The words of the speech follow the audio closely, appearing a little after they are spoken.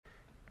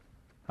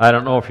I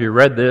don't know if you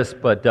read this,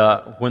 but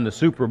when the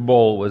Super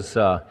Bowl was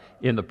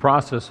in the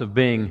process of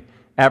being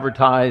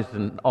advertised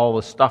and all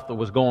the stuff that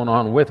was going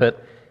on with it,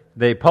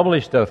 they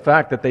published a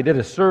fact that they did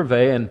a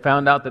survey and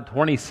found out that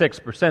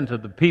 26%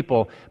 of the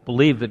people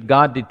believed that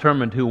God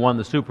determined who won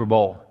the Super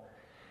Bowl.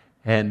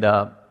 And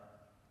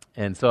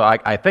so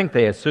I think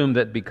they assumed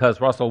that because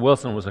Russell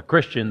Wilson was a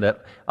Christian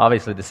that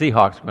obviously the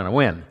Seahawks were going to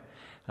win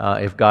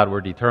if God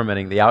were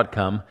determining the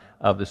outcome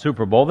of the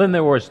Super Bowl. Then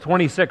there was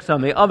 26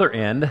 on the other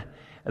end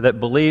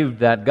that believed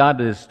that God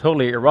is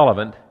totally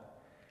irrelevant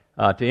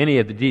to any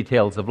of the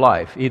details of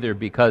life, either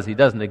because He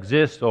doesn't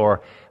exist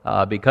or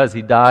because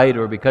He died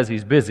or because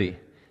He's busy,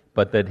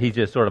 but that He's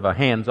just sort of a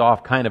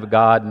hands-off kind of a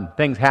God and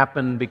things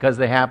happen because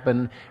they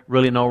happen,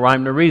 really no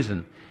rhyme or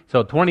reason.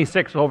 So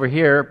 26 over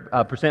here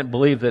percent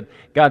believe that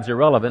God's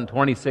irrelevant,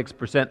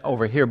 26%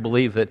 over here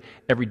believe that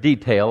every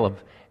detail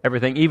of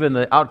everything, even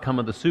the outcome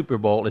of the Super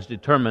Bowl, is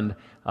determined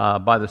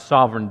by the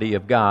sovereignty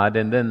of God,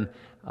 and then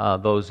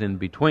those in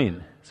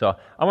between. So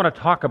I want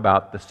to talk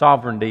about the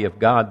sovereignty of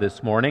God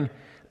this morning.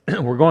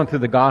 We're going through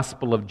the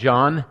Gospel of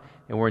John,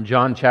 and we're in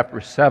John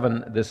chapter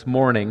 7 this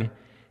morning,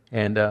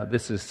 and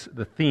this is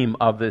the theme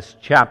of this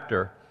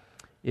chapter,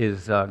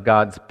 is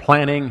God's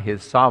planning,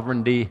 His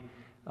sovereignty,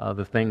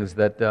 the things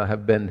that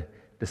have been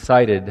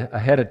decided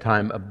ahead of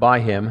time by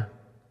Him.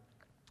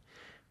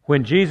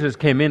 When Jesus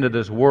came into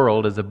this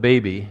world as a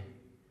baby,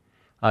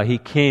 He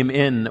came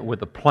in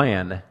with a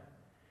plan,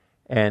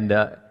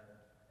 and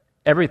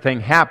everything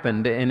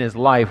happened in His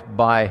life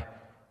by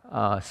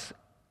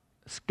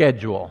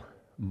schedule,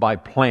 by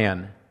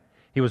plan.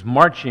 He was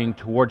marching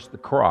towards the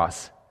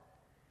cross,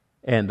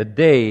 and the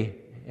day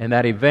and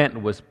that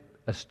event was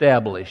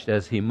established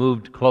as He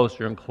moved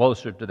closer and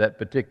closer to that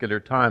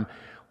particular time.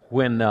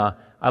 When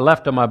I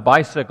left on my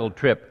bicycle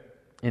trip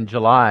in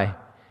July,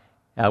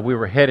 we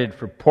were headed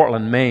for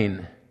Portland,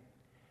 Maine,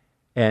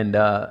 and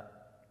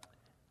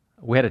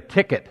we had a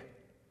ticket,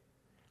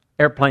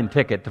 airplane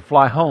ticket, to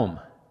fly home.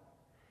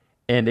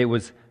 And it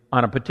was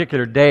on a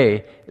particular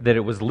day that it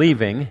was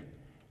leaving,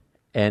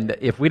 and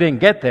if we didn't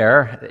get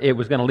there, it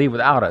was going to leave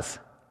without us.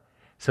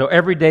 So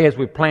every day as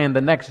we planned the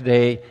next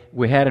day,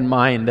 we had in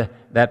mind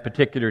that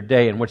particular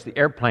day in which the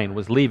airplane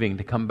was leaving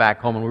to come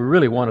back home, and we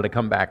really wanted to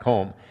come back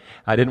home.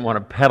 I didn't want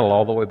to pedal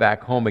all the way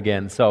back home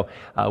again, so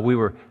we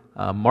were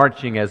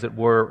marching, as it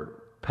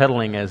were,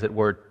 pedaling, as it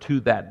were, to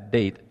that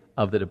date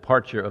of the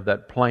departure of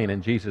that plane,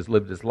 and Jesus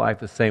lived His life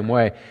the same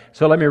way.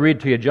 So let me read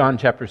to you John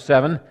chapter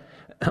 7.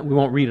 We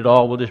won't read it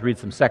all, we'll just read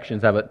some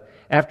sections of it.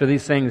 After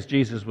these things,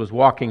 Jesus was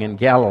walking in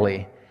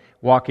Galilee.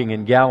 Walking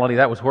in Galilee,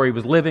 that was where He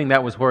was living,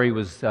 that was where He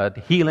was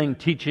healing,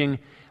 teaching,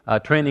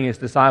 training His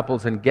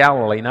disciples in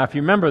Galilee. Now, if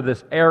you remember,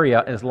 this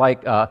area is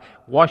like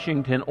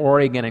Washington,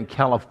 Oregon, and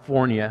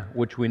California,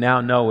 which we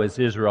now know as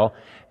Israel,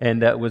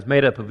 and it was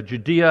made up of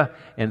Judea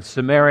and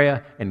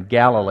Samaria and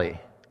Galilee.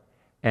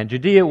 And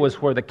Judea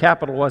was where the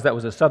capital was, that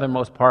was the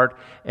southernmost part,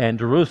 and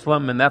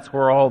Jerusalem, and that's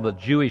where all the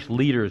Jewish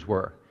leaders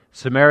were.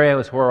 Samaria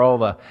was where all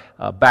the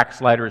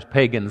backsliders,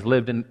 pagans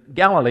lived, and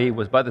Galilee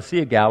was by the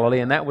Sea of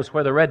Galilee, and that was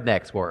where the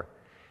rednecks were.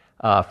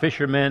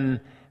 Fishermen,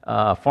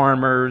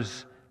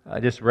 farmers,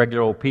 just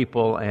regular old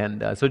people.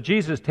 And so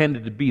Jesus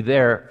tended to be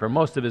there for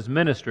most of His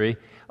ministry,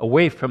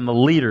 away from the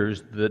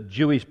leaders, the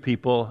Jewish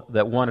people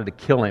that wanted to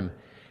kill Him.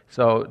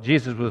 So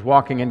Jesus was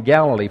walking in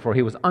Galilee, for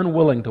He was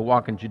unwilling to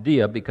walk in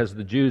Judea because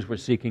the Jews were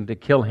seeking to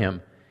kill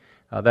Him.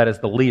 That is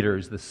the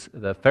leaders,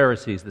 the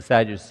Pharisees, the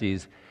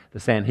Sadducees, the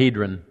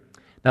Sanhedrin.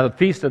 Now the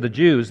feast of the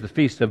Jews, the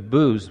feast of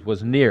booths,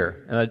 was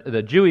near. And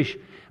the Jewish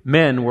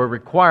men were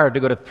required to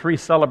go to 3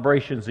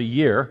 celebrations a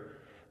year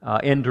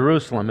in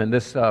Jerusalem, and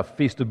this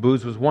feast of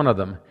booths was one of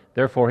them.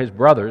 Therefore His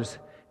brothers,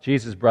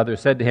 Jesus'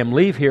 brothers, said to Him,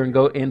 "Leave here and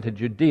go into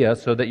Judea,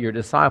 so that your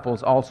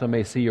disciples also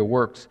may see your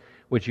works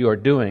which you are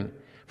doing.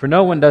 For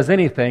no one does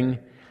anything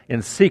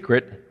in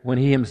secret when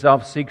he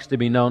himself seeks to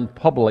be known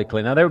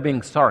publicly." Now they were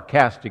being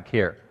sarcastic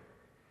here.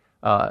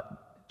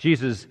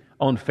 Jesus'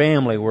 own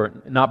family were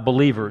not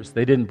believers.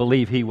 They didn't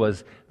believe He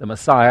was the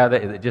Messiah,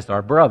 they just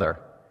our brother.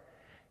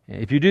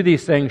 If you do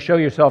these things, show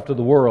yourself to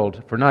the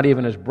world, for not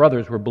even His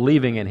brothers were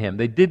believing in Him.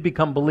 They did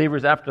become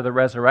believers after the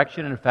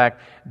resurrection. In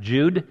fact,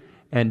 Jude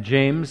and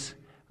James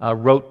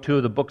wrote 2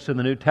 of the books of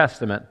the New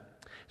Testament.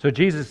 So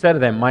Jesus said to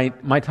them,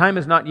 My time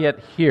is not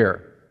yet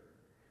here.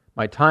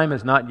 My time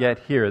is not yet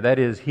here. That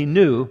is, He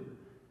knew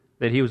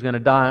that He was going to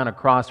die on a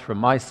cross for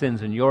my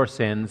sins and your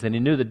sins, and He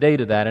knew the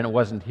date of that, and it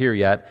wasn't here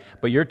yet.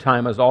 But your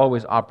time is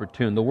always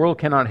opportune. The world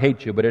cannot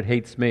hate you, but it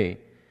hates me,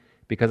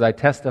 because I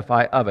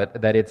testify of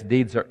it that its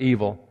deeds are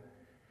evil.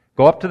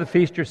 Go up to the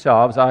feast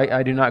yourselves.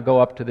 I do not go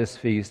up to this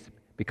feast,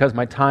 because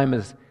my time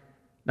is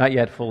not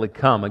yet fully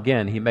come.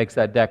 Again, He makes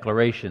that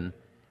declaration.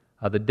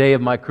 The day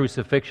of my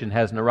crucifixion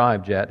hasn't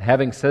arrived yet.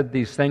 Having said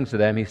these things to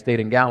them, He stayed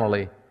in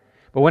Galilee.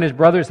 But when His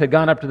brothers had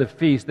gone up to the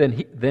feast,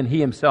 then he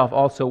Himself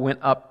also went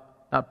up,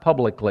 not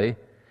publicly,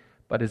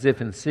 but as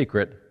if in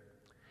secret.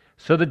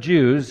 So the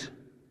Jews,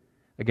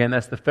 again,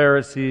 that's the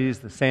Pharisees,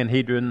 the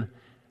Sanhedrin,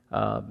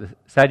 the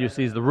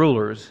Sadducees, the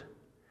rulers,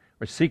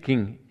 were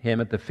seeking Him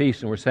at the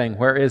feast and were saying,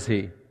 "Where is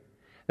He?"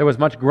 There was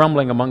much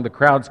grumbling among the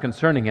crowds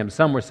concerning him.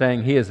 Some were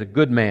saying, "He is a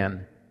good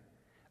man."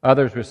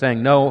 Others were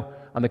saying, "No,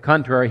 on the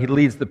contrary, he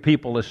leads the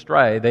people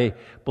astray." They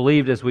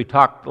believed, as we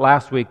talked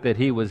last week, that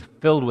he was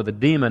filled with a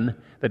demon,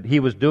 that he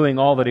was doing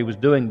all that he was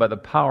doing by the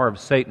power of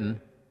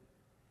Satan.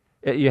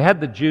 You had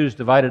the Jews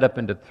divided up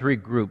into three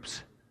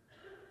groups.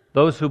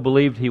 Those who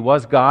believed he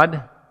was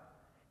God,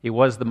 he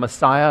was the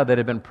Messiah that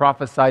had been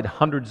prophesied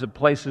hundreds of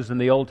places in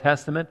the Old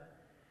Testament.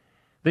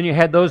 Then you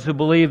had those who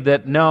believed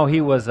that, no,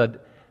 he was a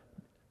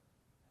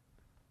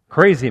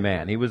crazy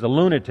man. He was a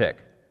lunatic,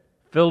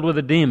 filled with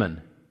a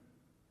demon.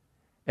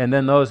 And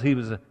then those, he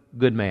was a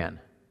good man.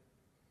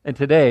 And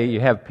today you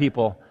have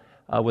people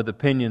with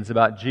opinions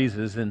about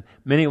Jesus, and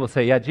many will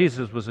say, yeah,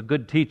 Jesus was a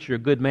good teacher, a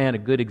good man, a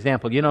good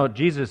example. You know,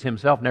 Jesus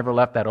himself never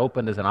left that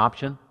open as an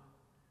option.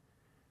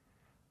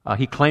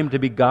 He claimed to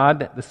be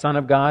God, the Son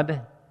of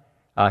God.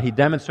 He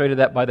demonstrated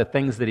that by the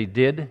things that he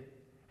did.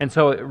 And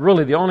so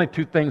really the only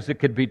two things that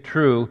could be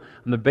true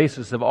on the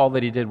basis of all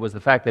that he did was the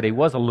fact that he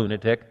was a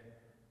lunatic.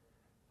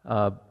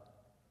 I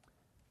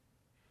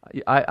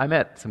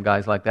met some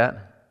guys like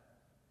that.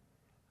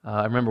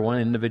 I remember one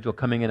individual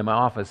coming into my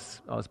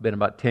office, it's been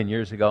about 10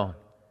 years ago.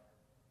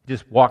 He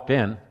just walked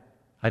in.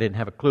 I didn't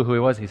have a clue who he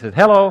was. He said,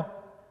 "Hello."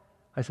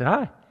 I said,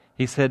 "Hi."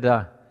 He said,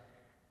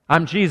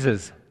 "I'm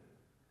Jesus."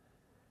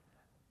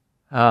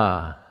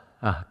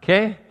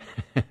 Okay.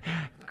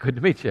 Good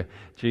to meet you,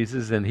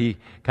 Jesus. And he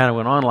kind of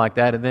went on like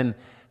that, and then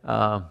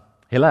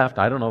he left.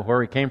 I don't know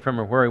where he came from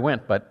or where he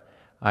went, but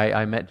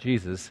I met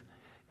Jesus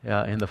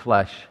in the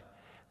flesh.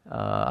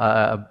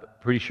 I'm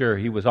pretty sure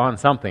he was on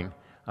something.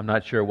 I'm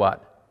not sure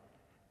what.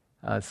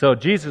 So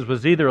Jesus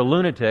was either a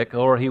lunatic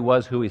or he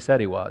was who he said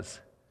he was,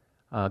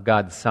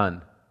 God's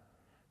Son.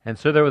 And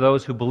so there were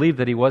those who believed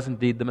that he was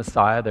indeed the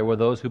Messiah. There were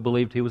those who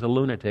believed he was a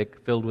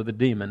lunatic filled with a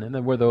demon. And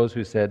there were those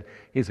who said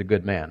he's a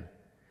good man.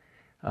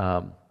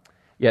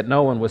 Yet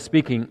no one was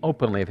speaking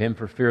openly of him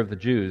for fear of the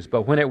Jews.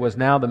 But when it was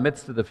now the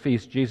midst of the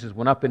feast, Jesus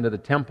went up into the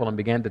temple and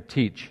began to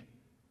teach.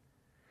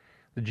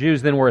 The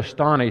Jews then were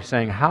astonished,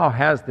 saying, "How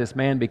has this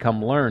man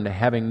become learned,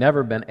 having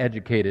never been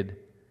educated?"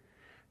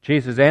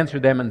 Jesus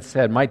answered them and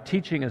said, "My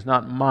teaching is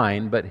not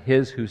mine, but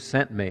his who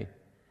sent me."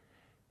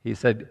 He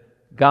said,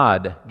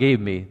 "God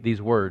gave me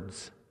these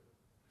words."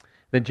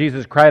 Then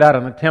Jesus cried out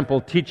in the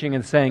temple, teaching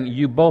and saying,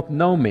 "You both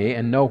know me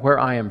and know where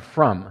I am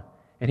from."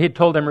 And he had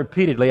told them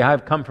repeatedly, "I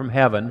have come from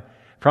heaven,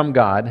 from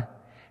God,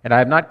 and I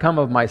have not come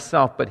of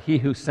myself, but he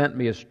who sent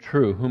me is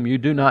true, whom you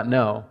do not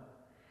know.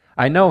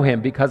 I know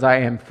him because I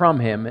am from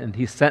him, and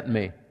he sent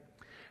me."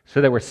 So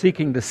they were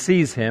seeking to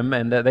seize him,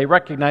 and they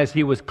recognized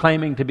he was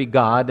claiming to be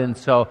God, and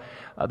so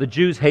the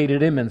Jews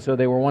hated him, and so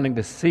they were wanting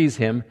to seize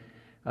him,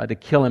 to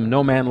kill him.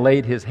 No man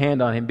laid his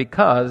hand on him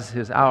because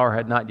his hour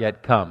had not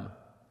yet come.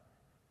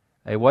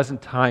 It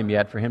wasn't time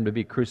yet for him to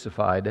be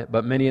crucified,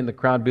 but many in the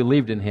crowd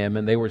believed in him,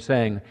 and they were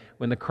saying,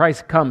 "When the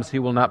Christ comes, he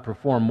will not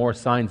perform more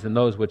signs than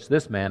those which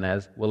this man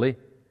has, will he?"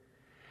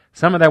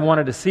 Some of them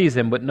wanted to seize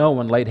him, but no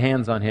one laid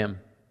hands on him.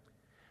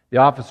 The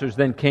officers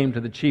then came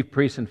to the chief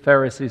priests and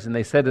Pharisees, and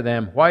they said to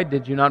them, "Why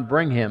did you not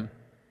bring him?"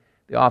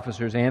 The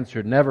officers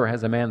answered, "Never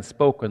has a man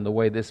spoken the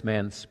way this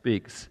man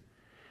speaks."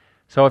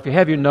 So if you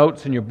have your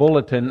notes in your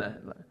bulletin, I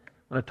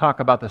want to talk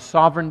about the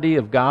sovereignty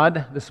of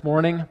God this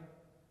morning.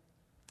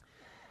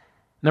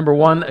 Number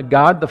one,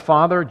 God the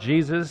Father,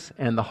 Jesus,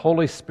 and the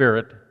Holy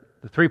Spirit,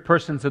 the three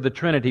persons of the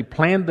Trinity,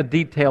 planned the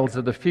details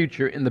of the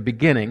future in the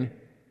beginning,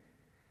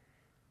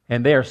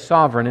 and they are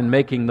sovereign in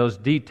making those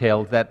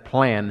details, that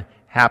plan,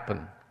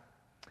 happen.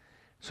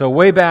 So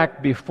way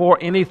back before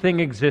anything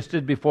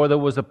existed, before there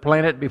was a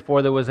planet,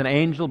 before there was an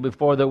angel,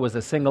 before there was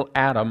a single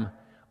atom,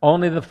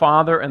 only the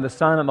Father and the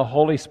Son and the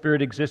Holy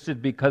Spirit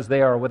existed because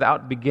they are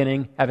without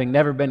beginning, having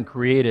never been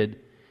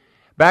created.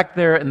 Back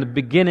there in the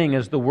beginning,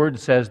 as the Word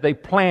says, they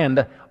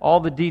planned all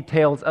the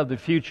details of the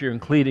future,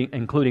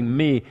 including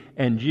me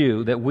and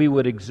you, that we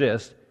would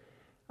exist.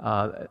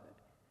 And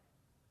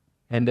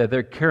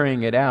they're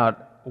carrying it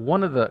out.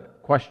 One of the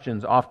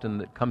questions often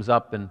that comes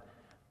up in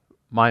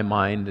my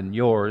mind and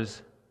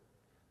yours,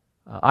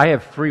 I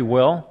have free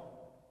will.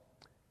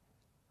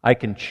 I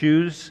can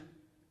choose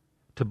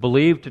to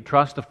believe, to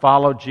trust, to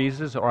follow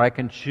Jesus, or I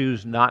can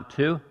choose not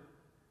to.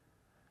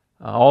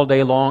 All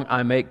day long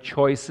I make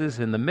choices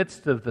in the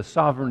midst of the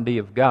sovereignty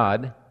of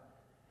God.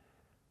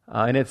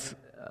 And it's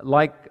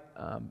like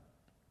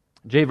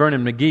J.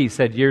 Vernon McGee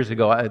said years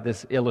ago,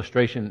 this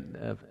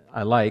illustration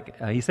I like.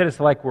 He said it's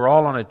like we're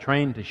all on a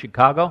train to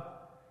Chicago,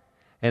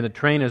 and the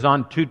train is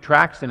on two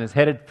tracks and is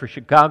headed for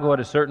Chicago at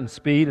a certain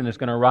speed, and it's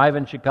going to arrive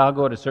in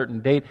Chicago at a certain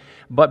date.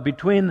 But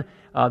between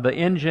the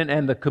engine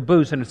and the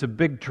caboose, and it's a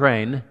big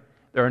train,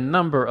 there are a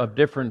number of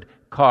different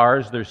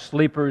cars. There's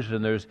sleepers,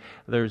 and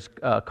there's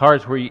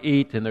cars where you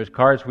eat, and there's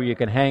cars where you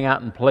can hang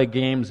out and play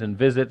games and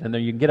visit, and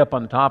then you can get up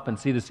on the top and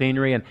see the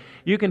scenery, and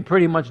you can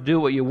pretty much do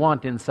what you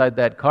want inside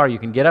that car. You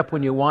can get up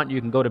when you want, you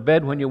can go to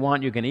bed when you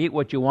want, you can eat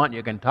what you want,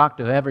 you can talk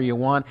to whoever you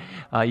want,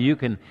 you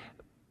can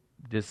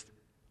just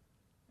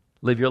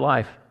live your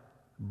life,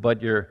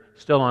 but you're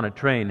still on a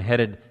train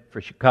headed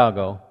for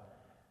Chicago.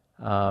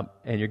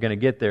 and you're going to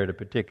get there at a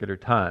particular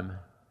time.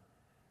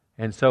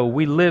 And so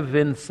we live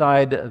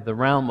inside the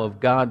realm of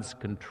God's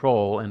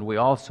control, and we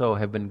also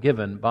have been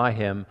given by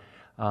Him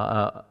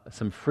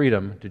some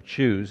freedom to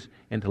choose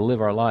and to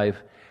live our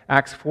life.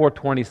 Acts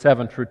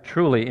 4:27, "For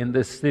truly in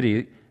this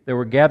city they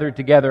were gathered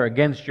together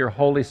against your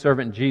holy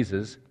servant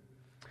Jesus,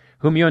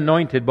 whom you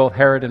anointed, both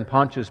Herod and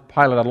Pontius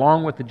Pilate,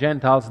 along with the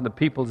Gentiles and the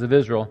peoples of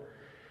Israel,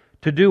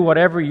 to do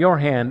whatever your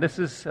hand," this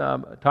is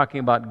talking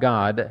about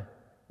God,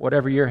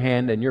 "whatever your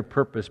hand and your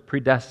purpose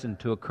predestined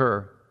to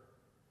occur."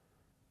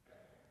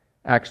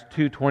 Acts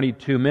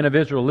 2:22, "Men of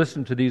Israel,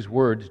 listen to these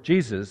words.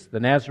 Jesus, the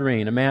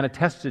Nazarene, a man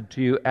attested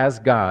to you as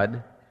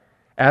God,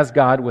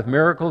 with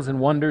miracles and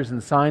wonders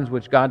and signs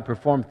which God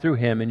performed through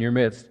him in your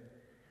midst.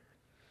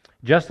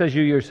 Just as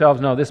you yourselves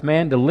know, this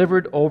man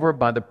delivered over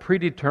by the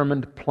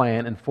predetermined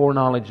plan and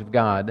foreknowledge of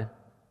God."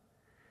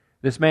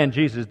 This man,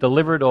 Jesus,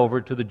 delivered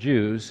over to the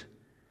Jews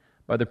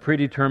by the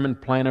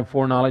predetermined plan and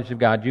foreknowledge of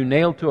God. "You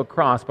nailed to a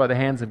cross by the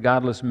hands of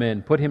godless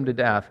men, put him to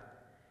death.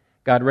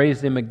 God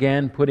raised him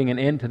again, putting an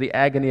end to the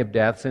agony of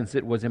death, since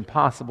it was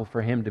impossible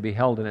for him to be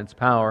held in its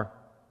power."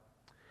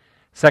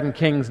 2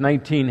 Kings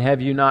 19,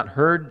 "Have you not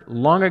heard?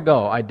 Long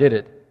ago I did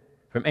it.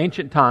 From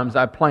ancient times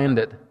I planned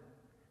it.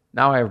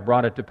 Now I have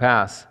brought it to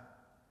pass."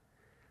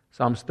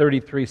 Psalms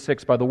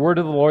 33:6, "By the word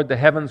of the Lord the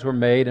heavens were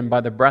made, and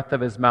by the breath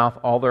of his mouth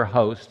all their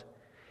host.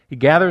 He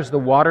gathers the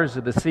waters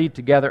of the sea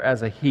together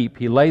as a heap.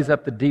 He lays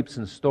up the deeps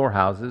in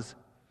storehouses.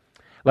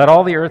 Let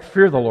all the earth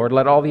fear the Lord.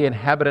 Let all the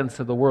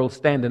inhabitants of the world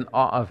stand in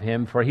awe of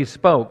him. For he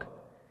spoke,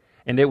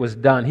 and it was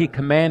done. He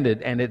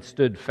commanded, and it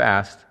stood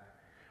fast.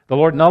 The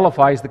Lord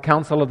nullifies the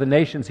counsel of the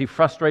nations. He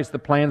frustrates the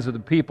plans of the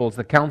peoples.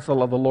 The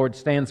counsel of the Lord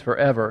stands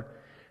forever,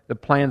 the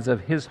plans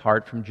of his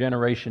heart from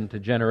generation to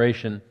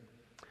generation."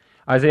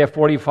 Isaiah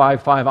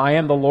 45:5, "I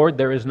am the Lord,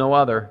 there is no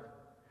other.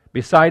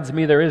 Besides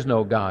me there is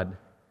no God.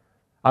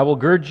 I will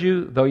gird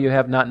you, though you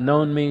have not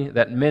known me,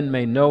 that men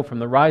may know from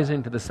the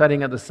rising to the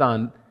setting of the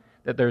sun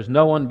that there is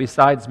no one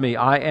besides me.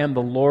 I am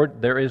the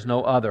Lord, there is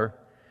no other.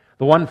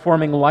 The one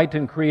forming light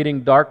and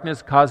creating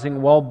darkness,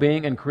 causing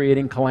well-being and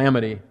creating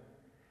calamity.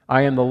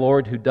 I am the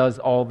Lord who does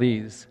all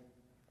these."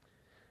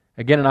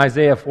 Again in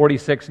Isaiah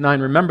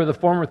 46:9, "Remember the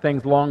former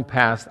things long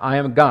past. I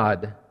am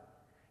God,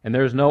 and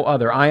there is no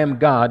other. I am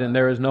God, and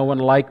there is no one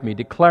like me,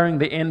 declaring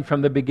the end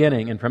from the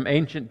beginning, and from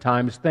ancient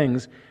times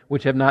things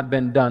which have not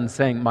been done,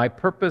 saying, my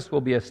purpose will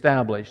be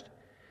established.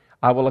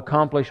 I will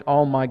accomplish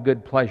all my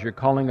good pleasure,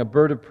 calling a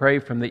bird of prey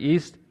from the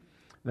east,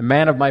 the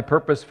man of my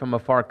purpose from a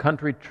far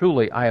country.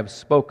 Truly I have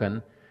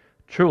spoken.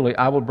 Truly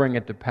I will bring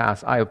it to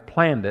pass. I have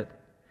planned it.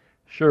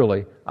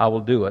 Surely I will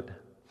do it."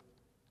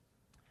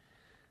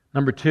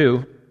 Number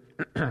two,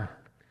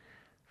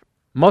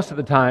 most of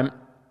the time,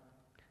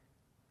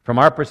 from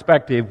our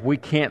perspective, we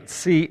can't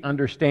see,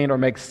 understand, or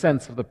make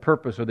sense of the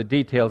purpose or the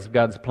details of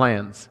God's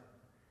plans.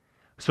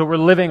 So we're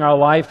living our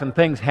life and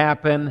things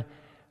happen.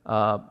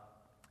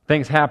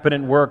 Things happen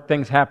in work,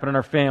 things happen in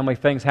our family,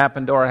 things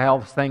happen to our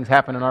health, things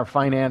happen in our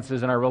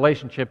finances and our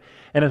relationship.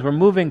 And as we're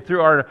moving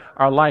through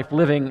our life,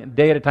 living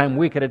day at a time,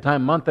 week at a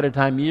time, month at a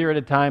time, year at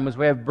a time, as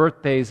we have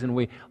birthdays and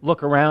we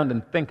look around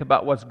and think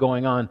about what's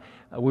going on,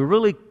 we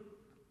really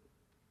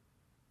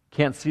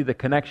can't see the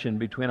connection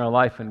between our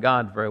life and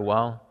God very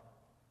well.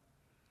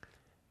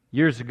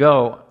 Years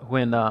ago,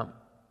 when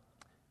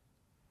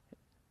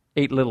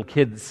 8 little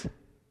kids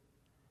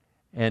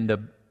and a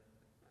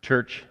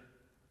church,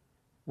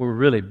 we were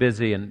really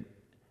busy and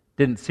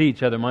didn't see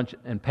each other much,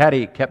 and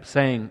Patty kept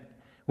saying,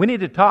 "We need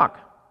to talk.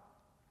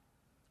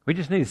 We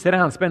just need to sit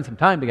down and spend some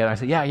time together." I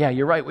said, yeah,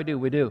 you're right, we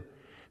do.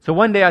 So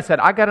one day I said,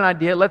 "I got an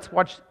idea, let's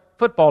watch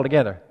football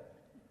together."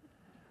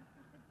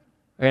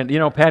 And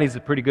Patty's a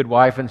pretty good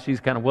wife, and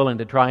she's kind of willing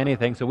to try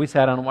anything, so we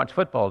sat down and watched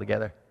football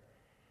together.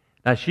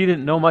 Now, she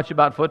didn't know much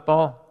about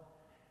football,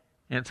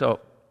 and so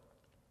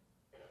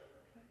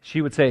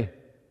she would say,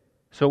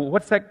 "So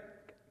what's that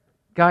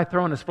guy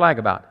throwing his flag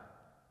about?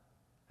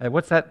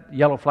 What's that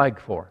yellow flag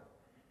for?"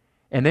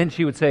 And then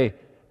she would say,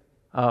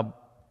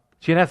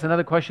 she'd ask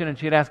another question, and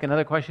she'd ask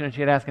another question, and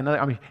she'd ask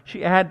another. I mean, she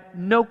had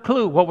no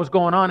clue what was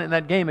going on in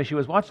that game as she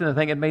was watching the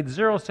thing. It made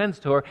zero sense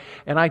to her,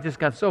 and I just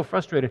got so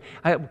frustrated.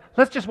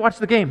 Let's just watch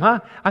the game, huh?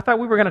 I thought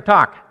we were going to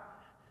talk.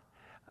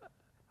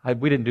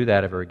 We didn't do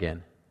that ever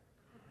again.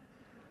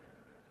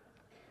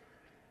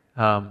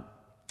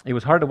 It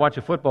was hard to watch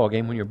a football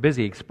game when you're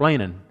busy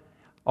explaining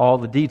all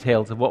the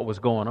details of what was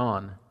going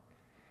on.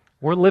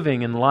 We're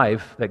living in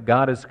life that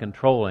God is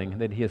controlling,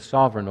 that He is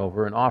sovereign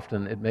over, and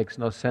often it makes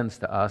no sense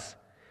to us.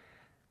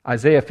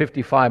 Isaiah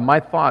 55,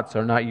 "My thoughts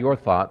are not your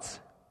thoughts,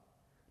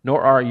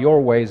 nor are your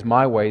ways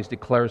my ways,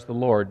 declares the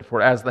Lord.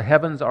 For as the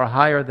heavens are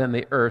higher than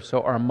the earth,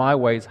 so are my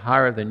ways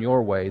higher than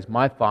your ways,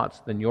 my thoughts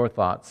than your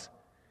thoughts."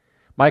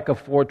 Micah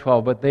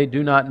 4:12, "But they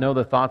do not know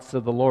the thoughts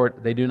of the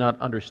Lord, they do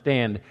not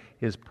understand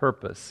His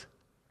purpose."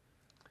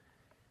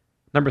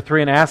 Number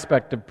 3, an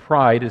aspect of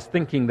pride is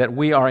thinking that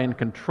we are in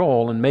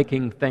control and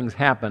making things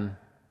happen.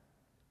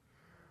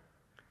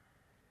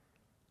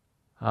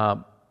 My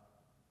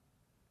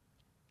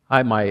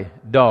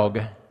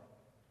dog,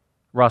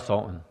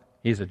 Russell, and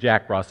He's a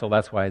Jack Russell.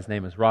 That's why his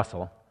name is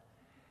Russell.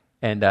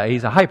 And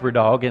he's a hyper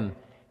dog, and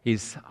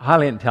he's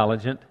highly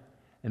intelligent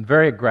and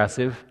very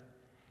aggressive.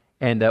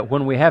 And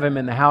when we have him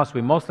in the house,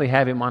 we mostly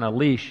have him on a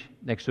leash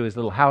next to his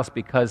little house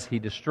because he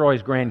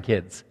destroys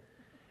grandkids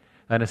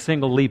in a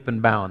single leap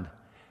and bound.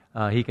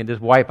 He can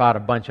just wipe out a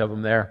bunch of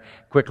them there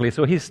quickly.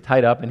 So he's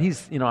tied up,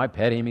 and I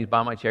pet him. He's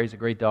by my chair. He's a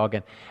great dog.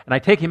 And I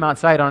take him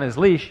outside on his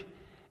leash,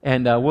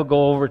 and we'll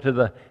go over to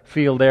the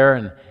field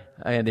there,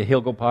 and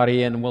he'll go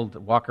potty, and we'll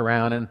walk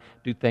around and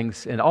do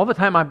things. And all the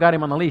time I've got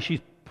him on the leash,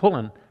 he's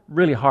pulling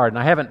really hard. And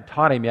I haven't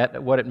taught him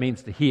yet what it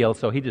means to heel,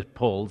 so he just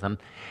pulls.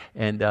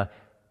 And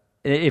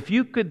if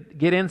you could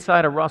get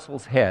inside of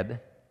Russell's head,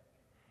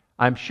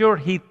 I'm sure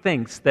he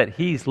thinks that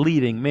he's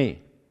leading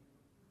me,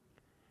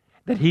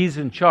 that he's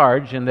in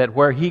charge, and that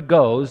where he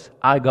goes,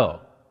 I go,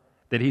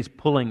 that he's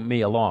pulling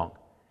me along.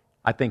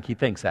 I think he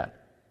thinks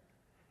that.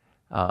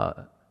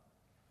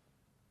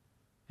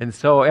 And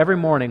so every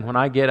morning when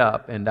I get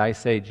up and I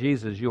say,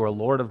 Jesus, you are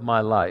Lord of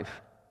my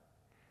life,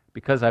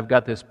 because I've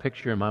got this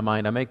picture in my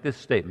mind, I make this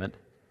statement: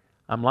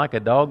 I'm like a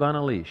dog on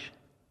a leash,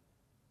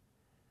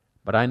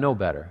 but I know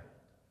better.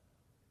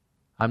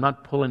 I'm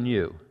not pulling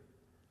you.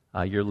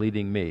 You're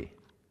leading me.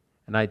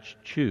 And I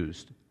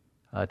choose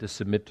to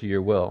submit to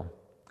your will.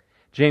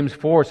 James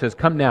 4 says,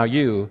 come now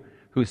you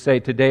who say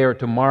today or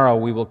tomorrow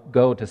we will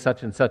go to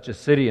such and such a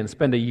city and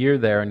spend a year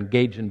there,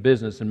 engage in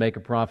business and make a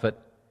profit.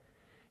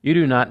 You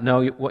do not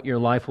know what your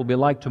life will be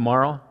like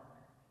tomorrow.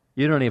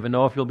 You don't even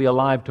know if you'll be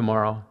alive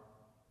tomorrow.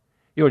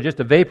 You are just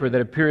a vapor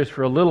that appears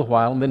for a little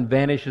while and then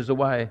vanishes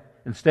away.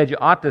 Instead, you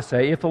ought to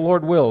say, if the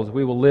Lord wills,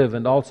 we will live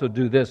and also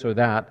do this or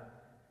that.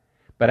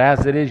 But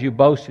as it is, you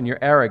boast in your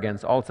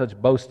arrogance. All such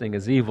boasting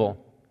is evil.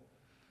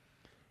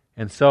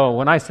 And so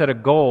when I set a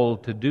goal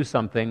to do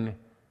something,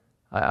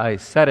 I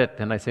set it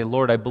and I say,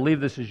 Lord, I believe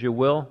this is your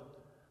will,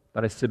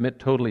 but I submit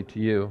totally to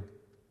you.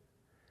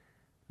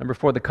 Number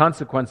 4, the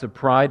consequence of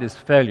pride is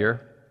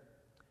failure.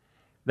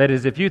 That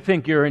is, if you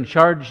think you're in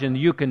charge and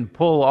you can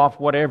pull off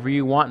whatever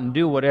you want and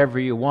do whatever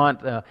you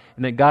want, and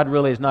that God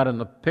really is not in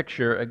the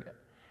picture.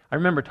 I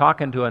remember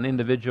talking to an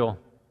individual,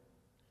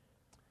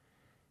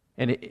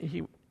 and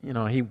he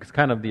was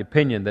kind of the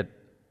opinion that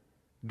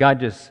God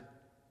just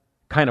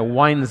kind of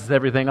winds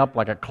everything up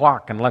like a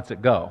clock and lets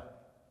it go.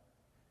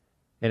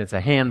 And it's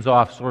a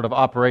hands-off sort of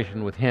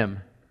operation with Him.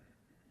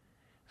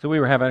 So we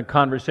were having a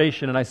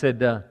conversation, and I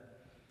said,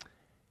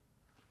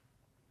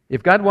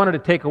 if God wanted to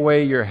take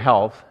away your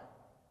health,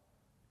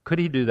 could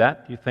He do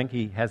that? Do you think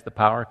He has the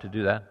power to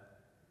do that?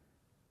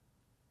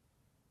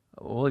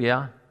 Well,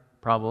 yeah,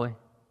 probably.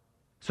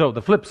 So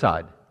the flip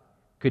side,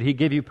 could He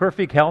give you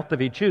perfect health if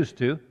He chose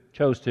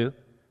to?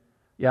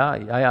 Yeah,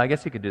 I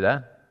guess He could do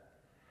that.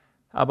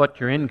 How about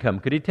your income?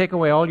 Could He take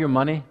away all your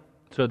money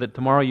so that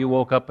tomorrow you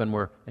woke up and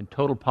were in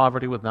total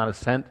poverty with not a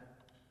cent?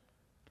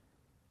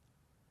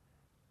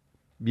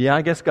 Yeah,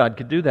 I guess God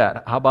could do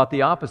that. How about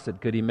the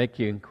opposite? Could He make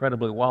you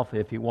incredibly wealthy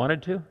if He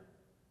wanted to?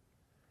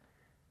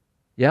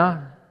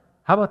 Yeah.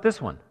 How about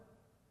this one?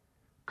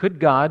 Could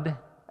God,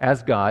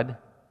 as God,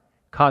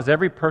 cause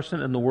every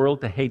person in the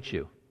world to hate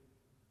you?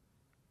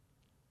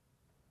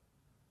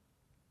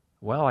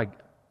 Well,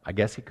 I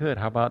guess He could.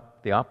 How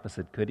about the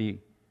opposite? Could He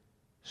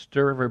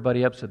stir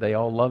everybody up so they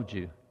all loved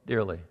you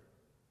dearly?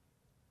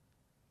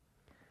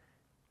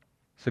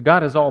 So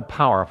God is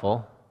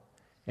all-powerful,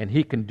 and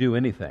He can do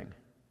anything.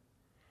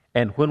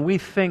 And when we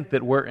think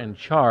that we're in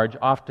charge,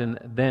 often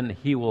then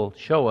He will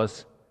show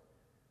us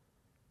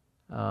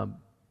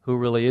who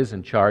really is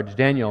in charge.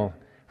 Daniel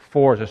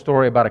 4 is a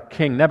story about a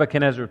king.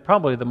 Nebuchadnezzar,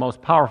 probably the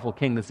most powerful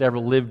king that's ever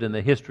lived in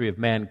the history of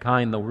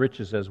mankind, the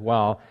richest as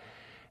well.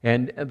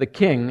 And the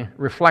king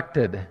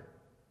reflected.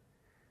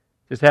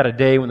 Just had a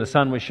day when the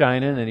sun was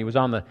shining, and he was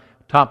on the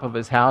top of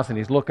his house, and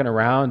he's looking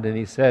around, and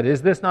he said,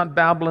 is this not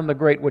Babylon the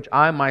Great, which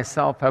I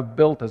myself have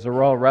built as a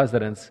royal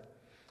residence,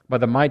 by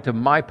the might of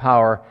my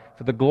power,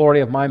 for the glory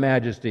of my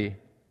majesty?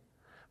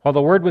 While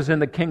the word was in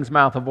the king's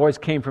mouth, a voice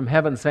came from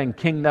heaven saying,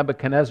 King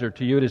Nebuchadnezzar,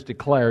 to you it is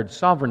declared,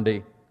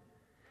 sovereignty.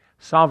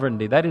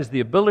 Sovereignty, that is the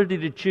ability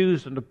to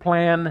choose and to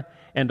plan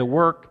and to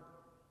work,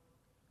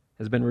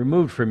 has been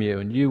removed from you,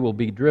 and you will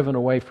be driven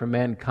away from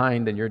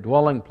mankind, and your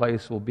dwelling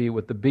place will be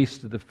with the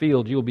beasts of the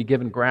field. You will be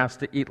given grass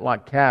to eat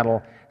like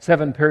cattle.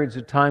 7 periods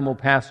of time will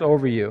pass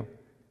over you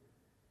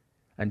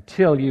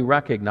until you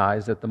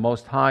recognize that the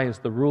Most High is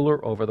the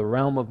ruler over the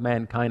realm of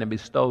mankind and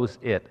bestows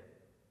it.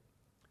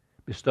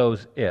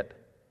 Bestows it.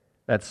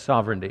 That's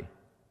sovereignty.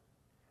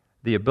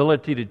 The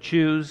ability to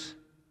choose,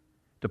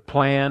 to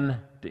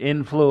plan, to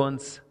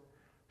influence.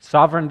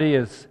 Sovereignty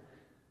is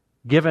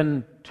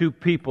given to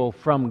people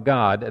from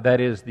God. That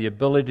is the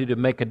ability to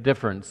make a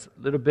difference,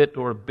 a little bit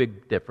or a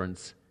big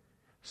difference.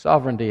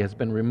 Sovereignty has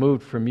been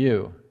removed from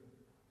you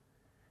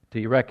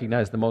till you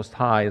recognize the Most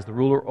High as the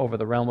ruler over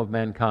the realm of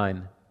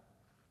mankind.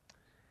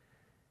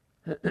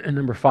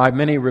 Number 5,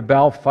 many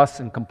rebel, fuss,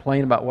 and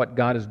complain about what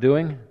God is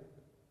doing.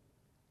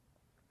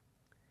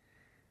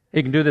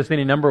 You can do this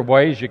any number of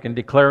ways. You can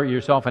declare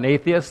yourself an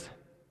atheist.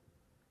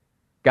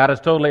 God is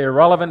totally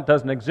irrelevant,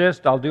 doesn't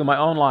exist, I'll do my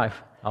own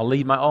life. I'll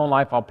lead my own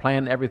life. I'll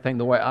plan everything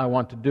the way I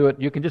want to do it.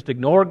 You can just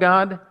ignore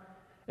God,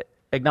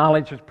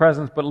 acknowledge His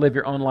presence, but live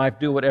your own life.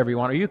 Do whatever you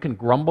want. Or you can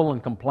grumble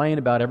and complain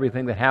about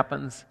everything that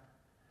happens.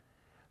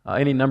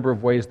 Any number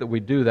of ways that we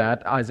do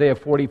that. Isaiah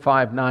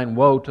 45:9,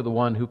 woe to the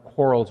one who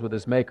quarrels with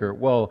his maker.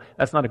 Woe,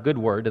 that's not a good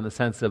word in the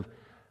sense of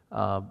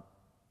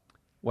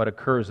what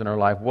occurs in our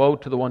life. Woe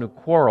to the one who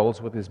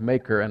quarrels with his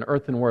maker, an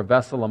earthenware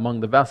vessel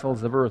among the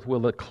vessels of earth. Will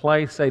the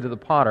clay say to the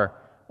potter,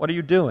 what are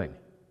you doing?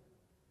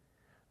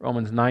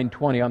 Romans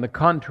 9:20, on the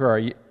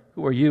contrary,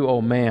 who are you,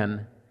 O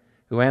man,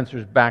 who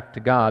answers back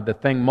to God? The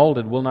thing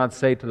molded will not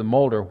say to the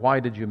molder, why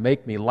did you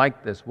make me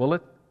like this, will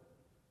it?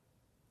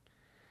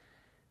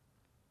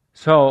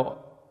 So,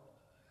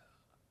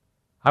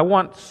 I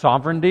want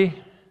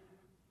sovereignty,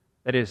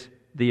 that is,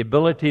 the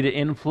ability to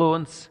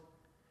influence,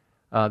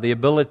 the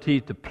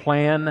ability to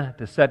plan,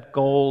 to set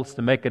goals,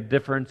 to make a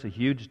difference, a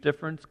huge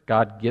difference.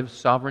 God gives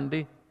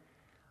sovereignty.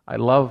 I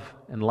love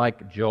and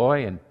like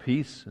joy and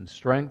peace and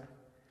strength.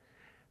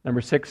 Number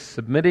 6,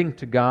 submitting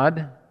to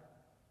God,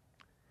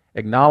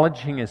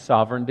 acknowledging His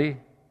sovereignty,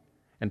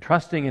 and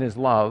trusting in His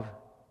love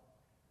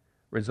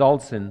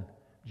results in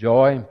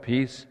joy,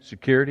 peace,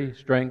 security,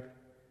 strength,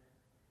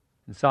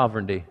 and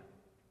sovereignty.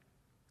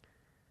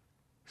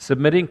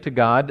 Submitting to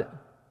God,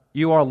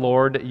 you are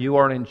Lord, you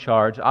are in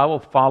charge, I will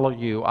follow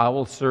you, I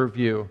will serve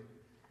you.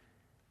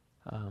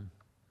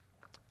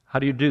 How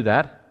do you do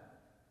that?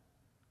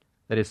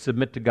 That is,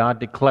 submit to God,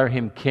 declare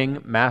Him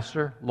King,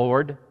 Master,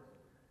 Lord.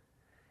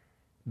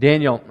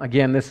 Daniel,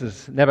 again, this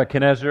is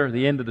Nebuchadnezzar,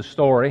 the end of the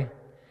story.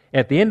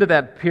 At the end of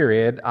that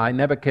period, I,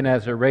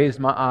 Nebuchadnezzar, raised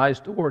my eyes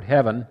toward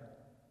heaven.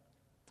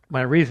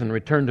 My reason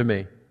returned to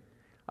me.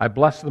 I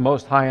blessed the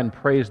Most High and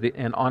praised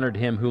and honored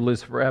Him who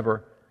lives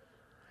forever.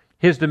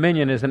 His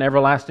dominion is an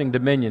everlasting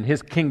dominion.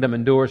 His kingdom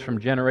endures from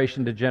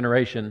generation to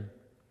generation.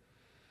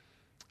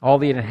 All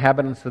the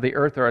inhabitants of the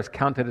earth are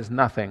counted as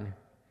nothing.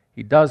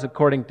 He does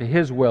according to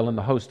His will in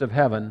the host of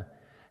heaven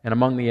and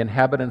among the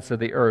inhabitants of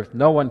the earth.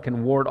 No one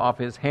can ward off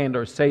His hand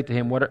or say to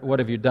Him, what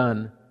have you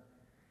done?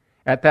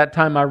 At that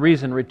time my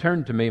reason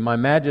returned to me. My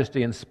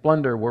majesty and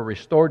splendor were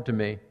restored to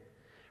me.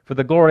 For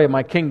the glory of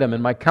my kingdom,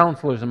 and my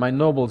counselors and my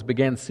nobles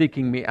began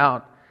seeking me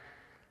out.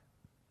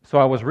 So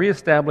I was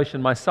reestablished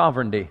in my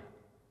sovereignty.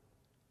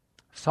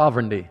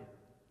 Sovereignty.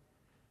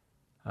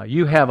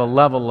 You have a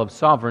level of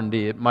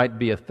sovereignty. It might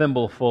be a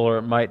thimbleful or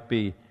it might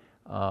be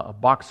a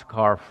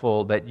boxcar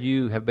full that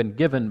you have been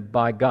given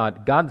by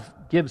God. God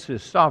gives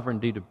His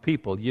sovereignty to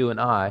people, you and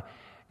I.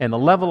 And the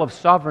level of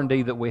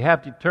sovereignty that we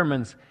have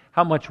determines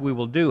how much we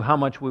will do, how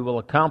much we will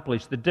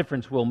accomplish, the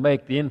difference we'll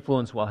make, the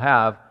influence we'll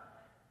have.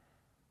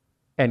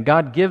 And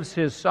God gives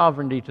His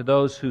sovereignty to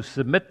those who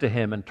submit to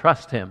Him and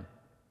trust Him.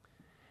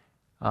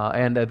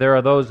 And there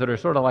are those that are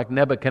sort of like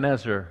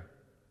Nebuchadnezzar.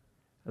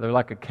 They're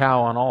like a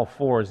cow on all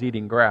fours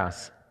eating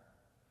grass.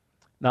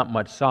 Not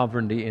much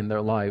sovereignty in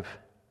their life.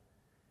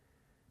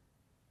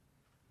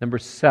 Number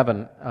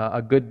 7,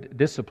 a good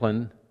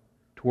discipline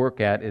to work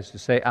at is to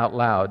say out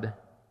loud,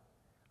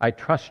 I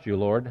trust you,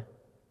 Lord.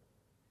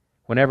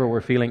 Whenever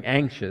we're feeling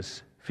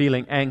anxious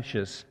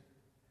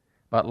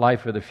about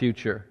life or the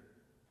future.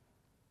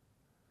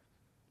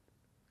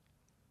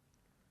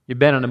 You've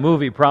been in a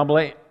movie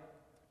probably,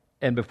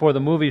 and before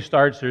the movie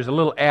starts, there's a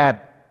little ad,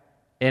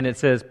 and it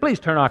says, please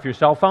turn off your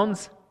cell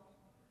phones.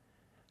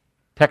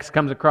 Text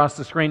comes across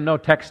the screen, no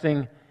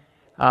texting,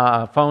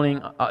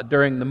 phoning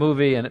during the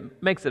movie, and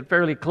it makes it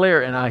fairly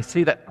clear, and I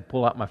see that, I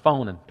pull out my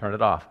phone and turn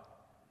it off.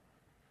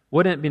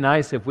 Wouldn't it be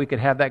nice if we could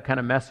have that kind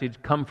of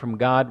message come from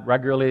God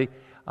regularly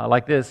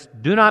like this?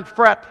 Do not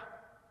fret.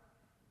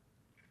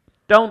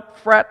 Don't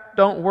fret,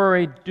 don't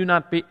worry, do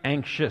not be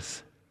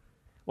anxious.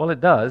 Well,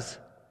 it does.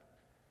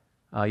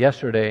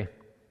 Yesterday,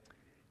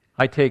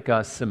 I take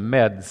some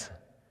meds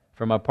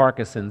for my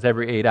Parkinson's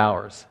every 8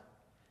 hours.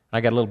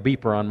 I got a little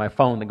beeper on my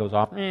phone that goes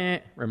off,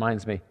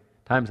 reminds me,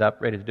 time's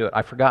up, ready to do it.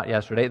 I forgot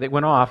yesterday. They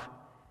went off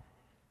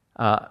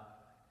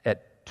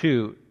at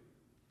 2,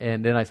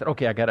 and then I said,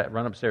 okay, I got to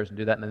run upstairs and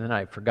do that, and then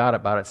I forgot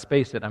about it,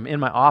 spaced it. I'm in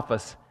my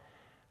office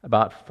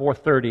about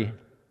 4:30,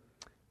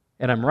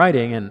 and I'm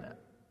writing,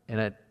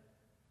 and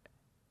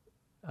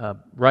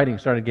writing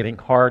started getting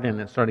hard, and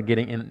it started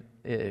getting in,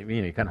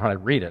 you kind of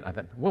hardly read it. I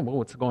thought, whoa,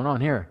 what's going on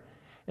here?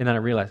 And then I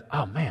realized,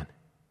 oh man,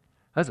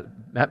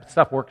 that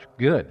stuff works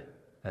good,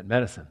 that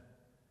medicine.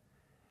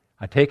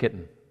 I take it,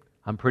 and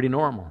I'm pretty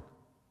normal.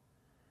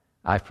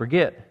 I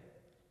forget,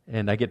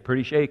 and I get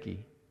pretty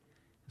shaky.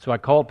 So I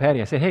called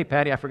Patty. I said, hey,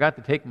 Patty, I forgot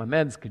to take my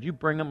meds. Could you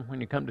bring them when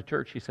you come to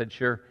church? She said,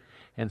 sure.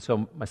 And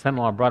so my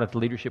son-in-law brought it to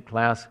leadership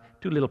class,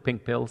 2 little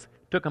pink pills,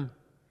 took them.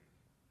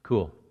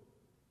 Cool.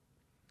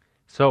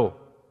 So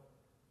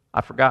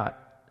I forgot,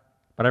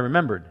 but I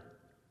remembered.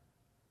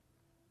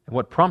 And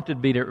what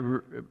prompted me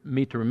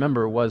to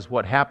remember was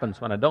what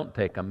happens when I don't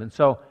take them. And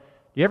so,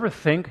 do you ever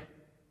think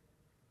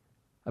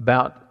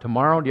about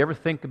tomorrow? Do you ever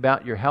think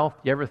about your health?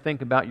 Do you ever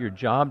think about your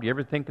job? Do you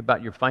ever think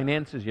about your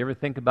finances? Do you ever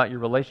think about your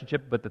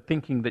relationship? But the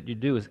thinking that you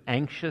do is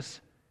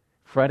anxious,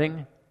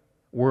 fretting,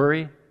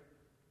 worry.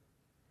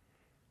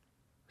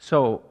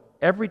 So,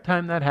 every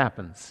time that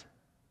happens,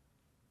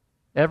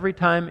 Every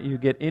time you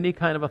get any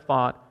kind of a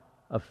thought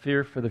of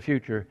fear for the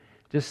future,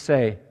 just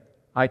say,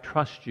 I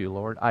trust you,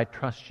 Lord. I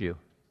trust you.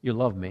 You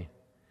love me.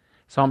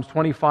 Psalms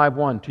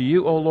 25:1, to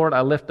you, O Lord,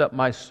 I lift up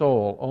my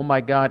soul. O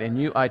my God, in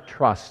you I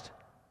trust.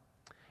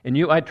 In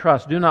you I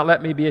trust. Do not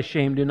let me be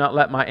ashamed. Do not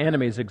let my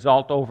enemies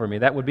exalt over me.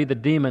 That would be the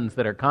demons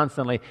that are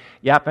constantly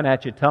yapping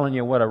at you, telling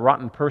you what a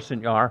rotten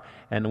person you are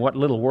and what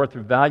little worth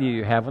or value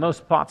you have. When those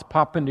thoughts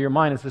pop into your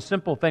mind, it's a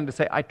simple thing to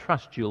say, I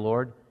trust you,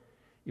 Lord.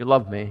 You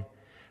love me.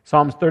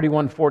 Psalms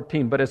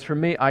 31:14, but as for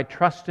me, I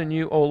trust in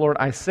you, O Lord.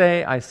 I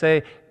say,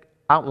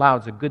 out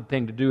loud is a good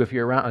thing to do if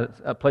you're around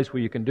a place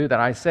where you can do that.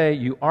 I say,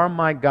 you are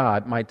my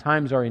God. My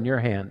times are in your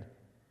hand.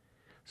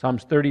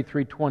 Psalms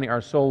 33:20,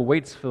 our soul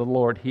waits for the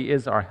Lord. He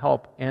is our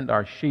help and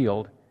our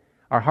shield.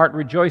 Our heart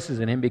rejoices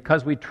in Him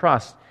because we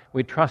trust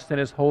in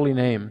His holy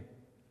name.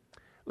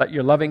 Let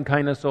your loving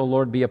kindness, O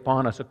Lord, be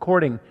upon us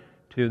according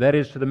to, that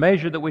is, to the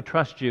measure that we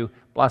trust you.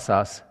 Bless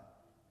us.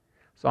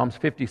 Psalms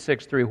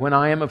 56:3, when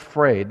I am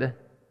afraid.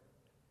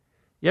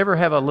 You ever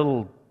have a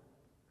little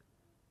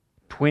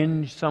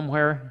twinge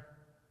somewhere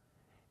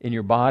in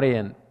your body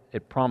and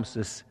it prompts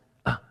this,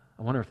 I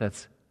wonder if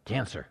that's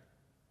cancer.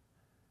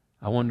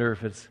 I wonder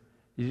if it's,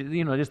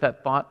 just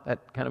that thought,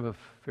 that kind of a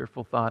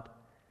fearful thought.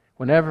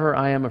 Whenever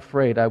I am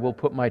afraid, I will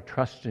put my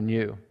trust in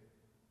you.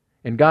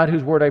 In God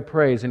whose word I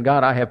praise, in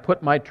God I have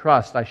put my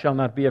trust. I shall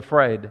not be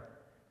afraid.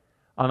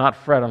 I'll not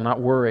fret, I'll not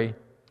worry.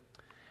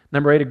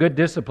 Number 8, a good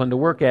discipline to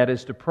work at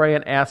is to pray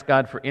and ask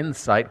God for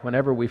insight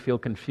whenever we feel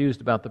confused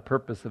about the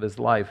purpose of His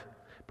life,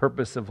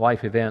 purpose of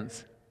life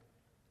events.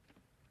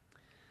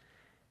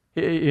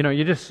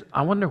 I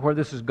wonder where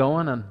this is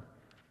going, and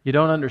you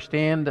don't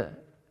understand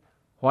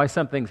why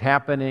something's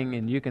happening,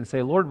 and you can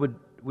say, Lord,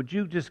 would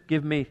you just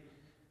give me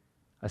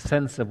a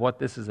sense of what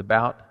this is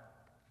about?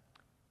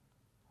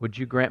 Would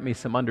you grant me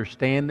some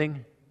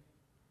understanding,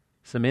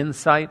 some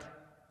insight?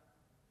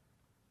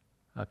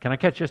 Can I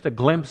catch just a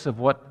glimpse of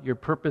what your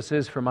purpose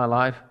is for my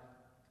life?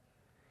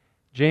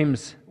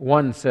 James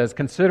 1 says,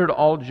 consider it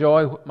all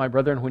joy, my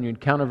brethren, when you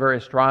encounter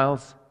various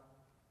trials,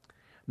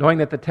 knowing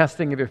that the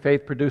testing of your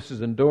faith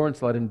produces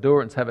endurance. Let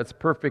endurance have its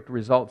perfect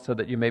result so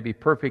that you may be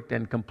perfect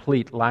and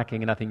complete,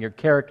 lacking in nothing. Your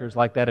character is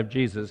like that of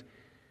Jesus.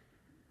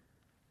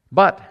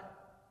 But,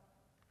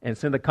 and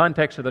it's in the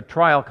context of the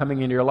trial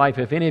coming into your life,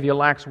 if any of you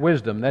lacks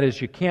wisdom, that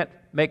is, you can't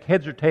make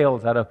heads or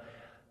tails out of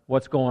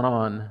what's going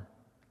on,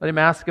 let him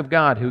ask of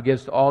God, who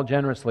gives to all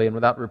generously and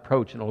without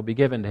reproach, and it will be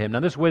given to him. Now,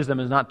 this wisdom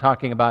is not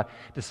talking about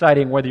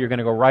deciding whether you're going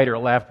to go right or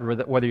left, or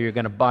whether you're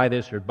going to buy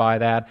this or buy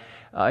that.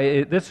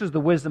 This is the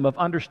wisdom of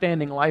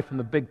understanding life from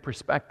the big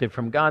perspective,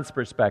 from God's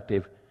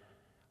perspective.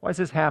 Why is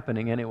this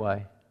happening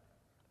anyway?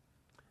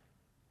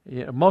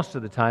 Most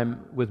of the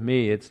time with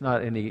me, it's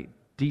not any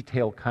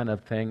detail kind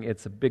of thing.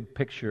 It's a big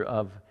picture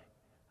of,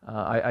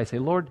 I say,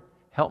 Lord,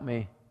 help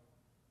me.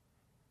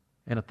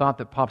 And a thought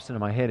that pops into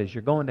my head is,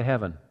 you're going to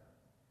heaven.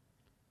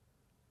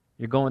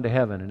 You're going to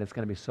heaven, and it's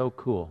going to be so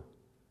cool.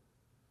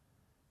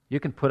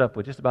 You can put up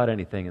with just about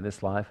anything in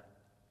this life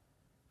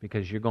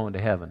because you're going to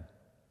heaven.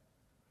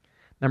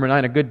 Number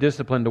 9, a good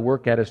discipline to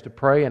work at is to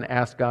pray and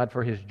ask God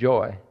for His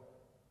joy,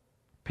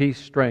 peace,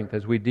 strength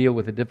as we deal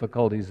with the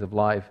difficulties of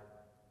life.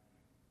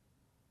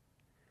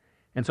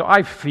 And so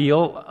I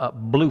feel a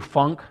blue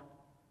funk,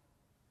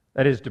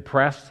 that is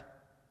depressed,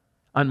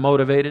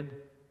 unmotivated.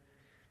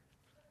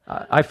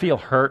 I feel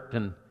hurt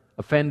and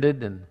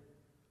offended, and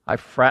I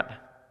fret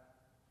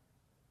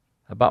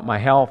about my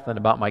health and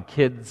about my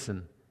kids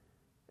and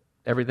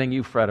everything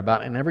you fret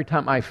about. And every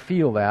time I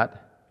feel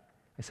that,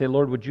 I say,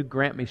 Lord, would you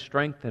grant me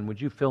strength, and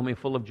would you fill me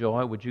full of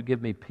joy? Would you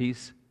give me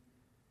peace?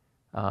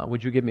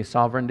 Would you give me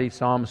sovereignty?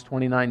 Psalms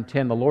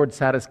 29:10, the Lord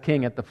sat as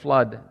king at the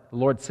flood. The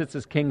Lord sits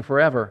as king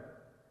forever.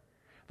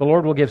 The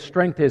Lord will give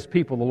strength to His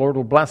people. The Lord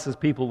will bless His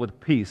people with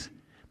peace.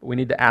 But we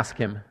need to ask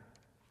Him.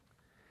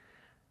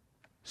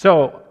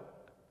 So,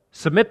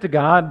 submit to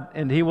God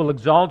and He will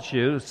exalt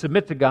you.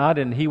 Submit to God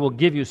and He will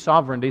give you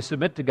sovereignty.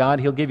 Submit to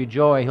God, He'll give you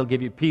joy, He'll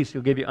give you peace,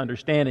 He'll give you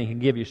understanding, He'll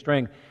give you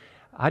strength.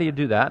 How do you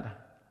do that?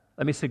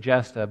 Let me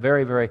suggest a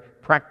very, very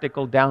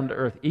practical,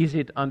 down-to-earth,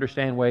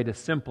 easy-to-understand way to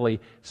simply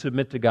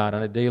submit to God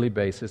on a daily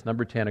basis.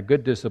 Number 10, a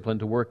good discipline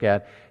to work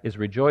at is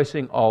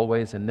rejoicing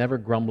always and never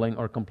grumbling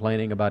or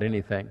complaining about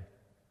anything.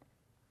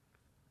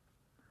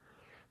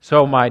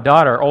 So my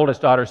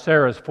oldest daughter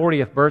Sarah's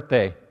 40th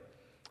birthday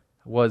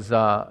was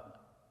about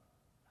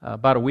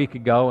a week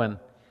ago,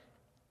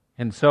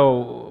 and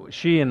so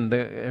she and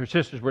her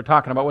sisters were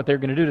talking about what they were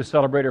going to do to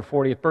celebrate her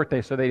 40th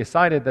birthday, so they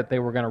decided that they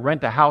were going to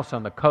rent a house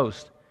on the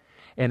coast,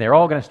 and they're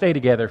all going to stay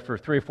together for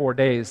 3 or 4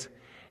 days,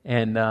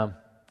 and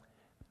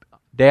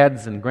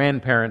dads and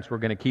grandparents were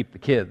going to keep the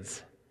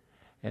kids.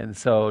 And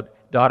so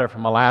daughter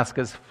from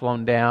Alaska's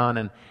flown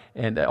down,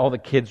 and all the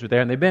kids were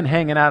there, and they've been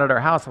hanging out at our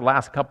house the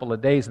last couple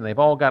of days, and they've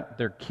all got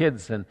their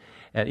kids, and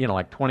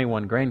like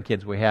 21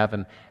 grandkids we have,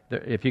 and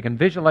if you can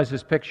visualize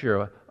this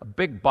picture, a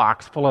big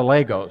box full of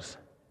Legos.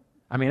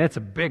 I mean, it's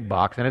a big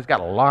box, and it's got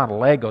a lot of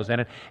Legos in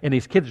it, and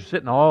these kids are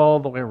sitting all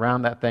the way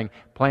around that thing,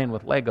 playing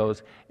with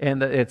Legos.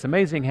 And it's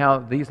amazing how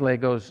these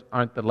Legos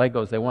aren't the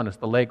Legos they want. It's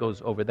the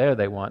Legos over there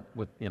they want,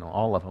 with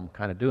all of them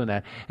kind of doing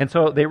that. And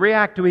so they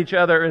react to each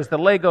other as the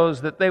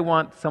Legos that they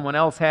want someone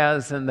else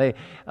has, and they,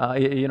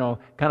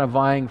 kind of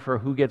vying for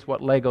who gets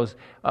what Legos.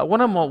 One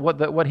of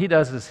them, what he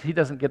does is he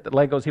doesn't get the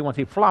Legos he wants.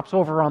 He flops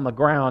over on the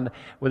ground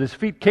with his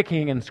feet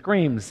kicking and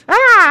screams,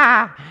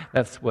 "Ah!"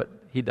 That's what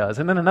he does.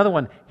 And then another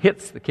one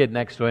hits the kid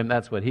next to him.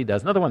 That's what he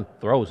does. Another one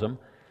throws him.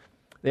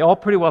 They all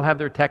pretty well have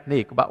their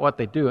technique about what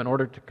they do in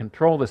order to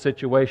control the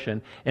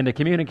situation and to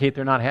communicate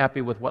they're not happy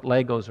with what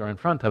Legos are in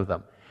front of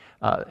them.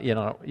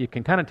 You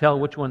can kind of tell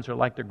which ones are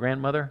like their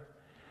grandmother.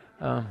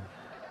 I'm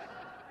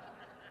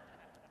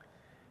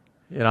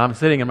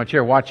sitting in my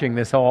chair watching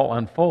this all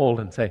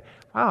unfold and say,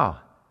 wow,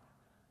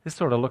 this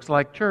sort of looks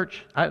like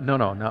church.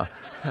 No.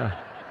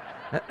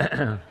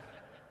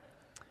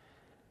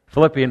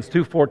 Philippians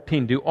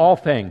 2:14, do all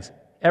things,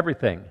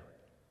 everything,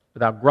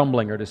 without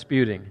grumbling or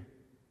disputing.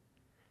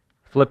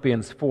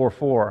 Philippians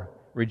 4:4,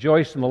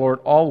 rejoice in the Lord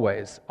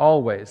always,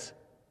 always,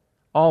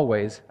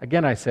 always.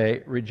 Again I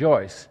say,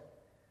 rejoice.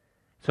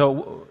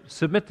 So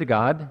submit to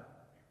God.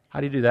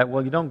 How do you do that?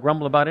 Well, you don't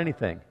grumble about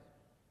anything.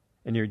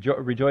 And you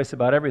rejoice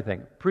about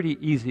everything. Pretty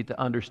easy to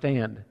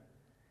understand.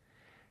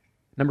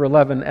 Number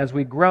 11, as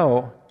we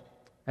grow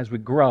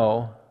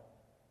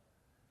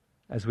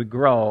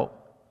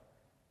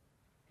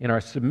in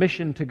our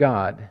submission to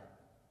God,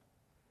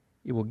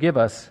 He will give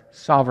us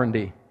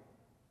sovereignty.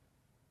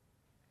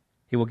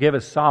 He will give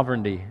us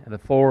sovereignty and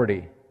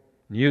authority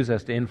and use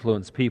us to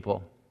influence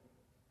people.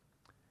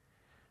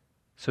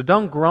 So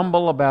don't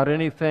grumble about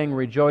anything,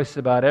 rejoice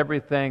about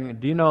everything.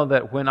 Do you know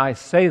that when I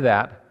say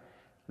that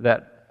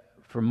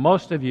for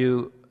most of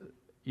you,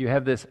 you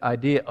have this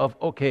idea of,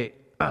 okay,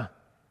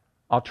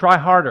 I'll try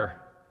harder.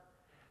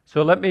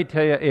 So let me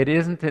tell you, it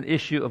isn't an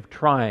issue of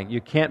trying.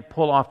 You can't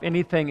pull off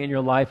anything in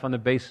your life on the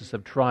basis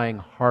of trying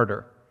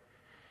harder.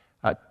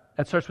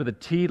 That starts with a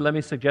T. Let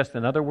me suggest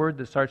another word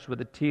that starts with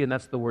a T, and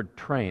that's the word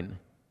train.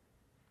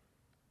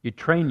 You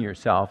train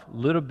yourself a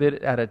little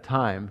bit at a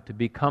time to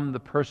become the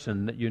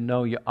person that you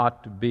know you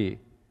ought to be.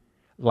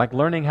 Like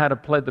learning how to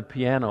play the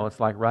piano, it's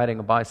like riding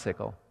a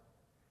bicycle.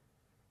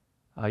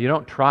 You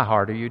don't try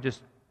harder, you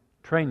just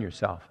train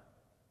yourself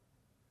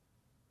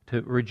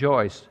to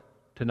rejoice,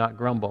 to not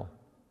grumble.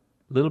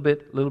 Little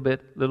bit, little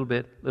bit, little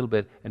bit, little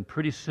bit, and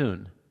pretty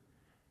soon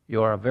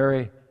you are a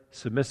very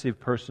submissive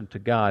person to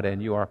God,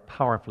 and you are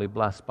powerfully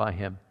blessed by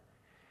Him.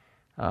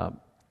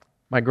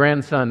 My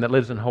grandson that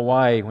lives in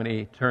Hawaii, when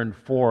he turned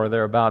 4 or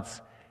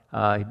thereabouts,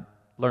 he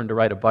learned to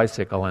ride a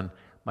bicycle, and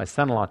my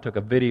son-in-law took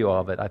a video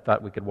of it. I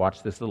thought we could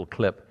watch this little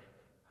clip.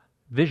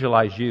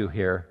 Visualize you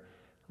here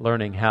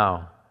learning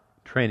how,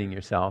 training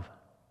yourself.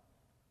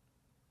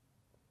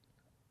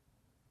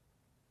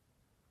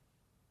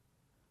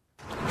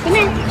 Come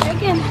here, try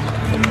again.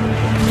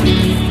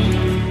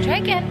 Try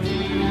again.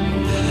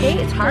 Okay,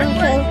 it's hard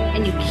work,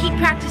 and you keep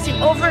practicing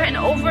over and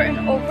over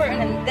and over,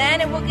 and then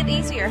it will get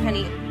easier,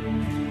 honey.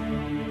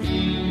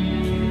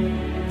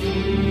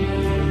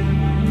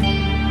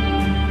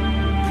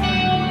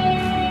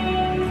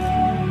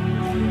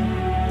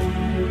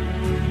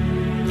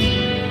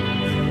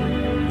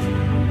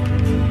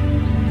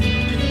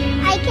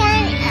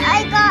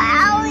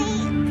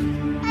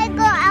 I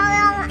go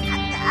out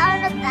on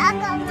the back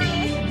of my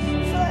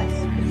foot.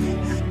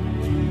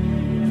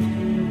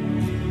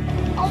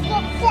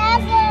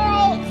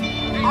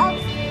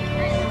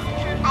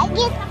 I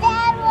get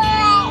sad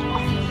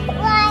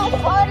when I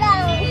fall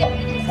down.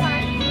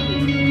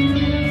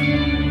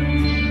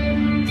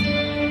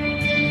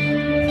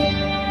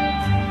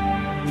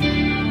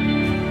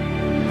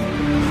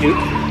 Yeah?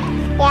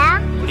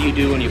 What do you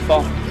do when you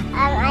fall? I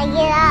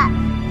get up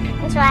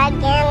and try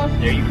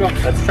again. There you go.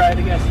 Let's try it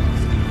again.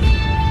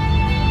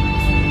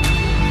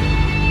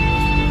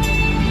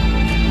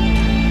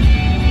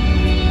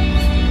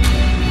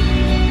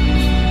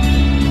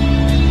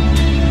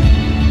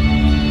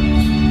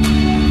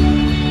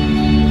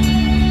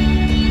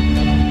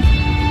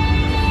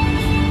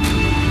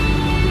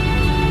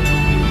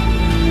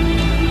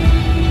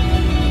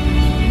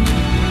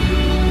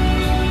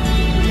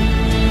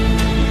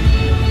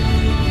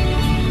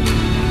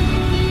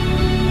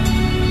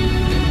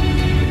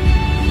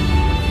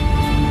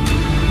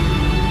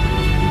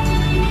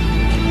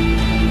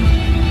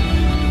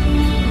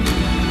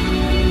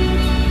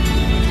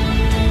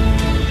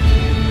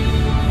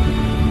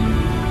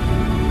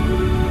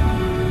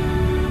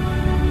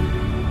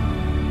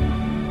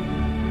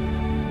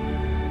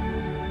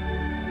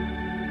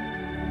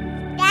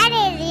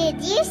 Daddy,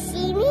 did you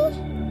see me?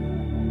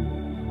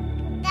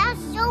 That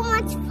was so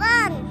much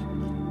fun.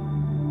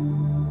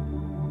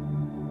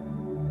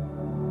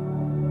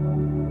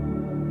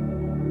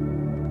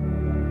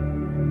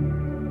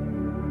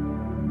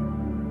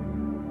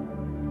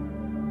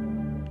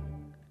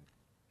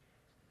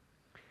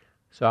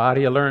 So how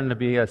do you learn to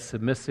be a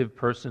submissive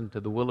person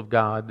to the will of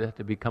God,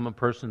 to become a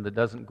person that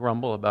doesn't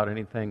grumble about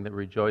anything, that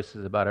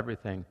rejoices about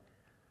everything?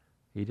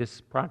 You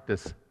just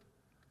practice.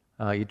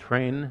 You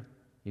train,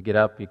 you get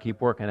up, you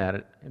keep working at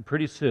it, and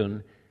pretty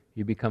soon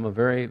You become a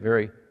very,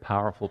 very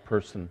powerful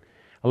person.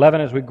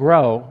 11, as we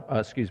grow,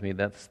 that's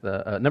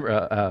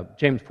the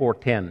James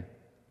 4:10.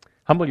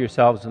 Humble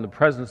yourselves in the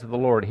presence of the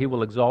Lord. He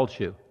will exalt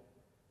you.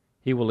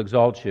 He will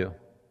exalt you.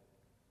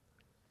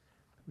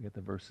 We get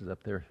the verses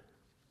up there.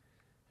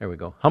 There we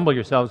go. Humble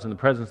yourselves in the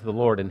presence of the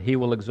Lord, and He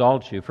will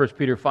exalt you. 1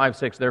 Peter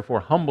 5:6, therefore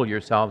humble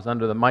yourselves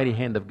under the mighty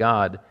hand of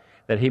God,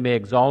 that He may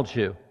exalt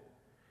you.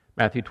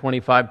 Matthew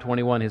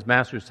 25:21, His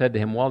master said to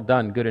him, well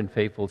done, good and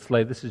faithful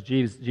slave. This is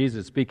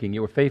Jesus speaking.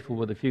 You were faithful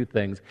with a few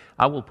things.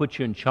 I will put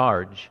you in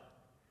charge.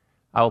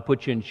 I will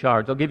put you in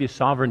charge. I'll give you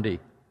sovereignty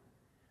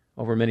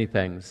over many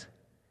things.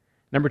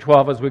 Number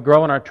 12, as we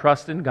grow in our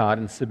trust in God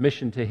and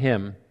submission to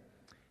Him,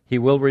 He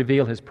will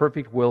reveal His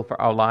perfect will for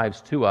our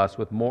lives to us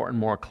with more and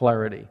more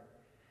clarity.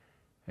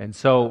 And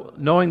so,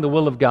 knowing the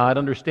will of God,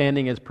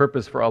 understanding His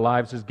purpose for our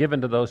lives is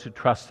given to those who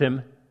trust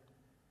Him,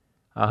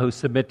 who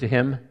submit to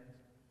Him.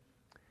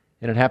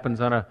 And it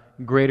happens on a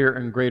greater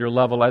and greater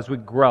level as we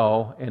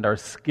grow and our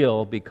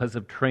skill because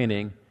of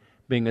training,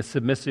 being a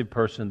submissive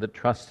person that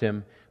trusts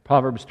Him.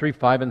 Proverbs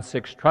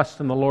 3:5-6, trust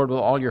in the Lord with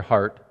all your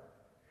heart.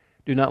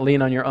 Do not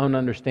lean on your own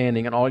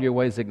understanding. In all your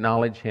ways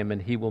acknowledge Him,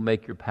 and He will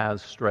make your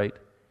paths straight.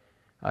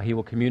 He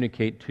will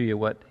communicate to you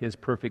what His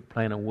perfect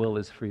plan and will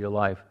is for your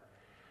life.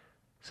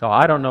 So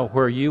I don't know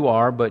where you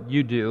are, but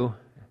you do.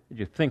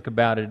 You think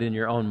about it in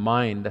your own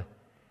mind,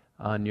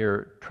 on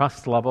your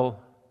trust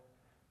level,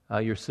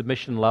 your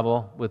submission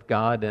level with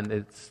God, and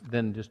it's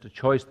then just a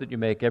choice that you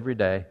make every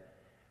day.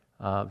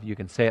 You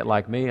can say it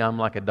like me, I'm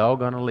like a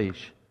dog on a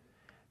leash,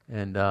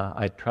 and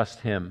I trust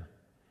Him.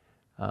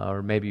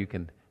 Or maybe you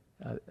can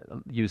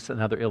use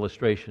another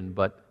illustration,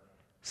 but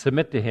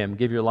submit to Him,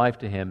 give your life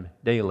to Him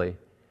daily,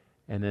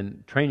 and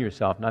then train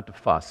yourself not to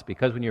fuss,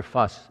 because when you're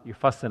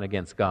fussing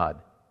against God.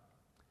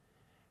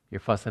 You're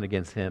fussing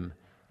against Him.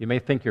 You may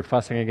think you're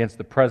fussing against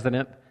the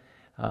president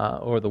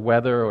or the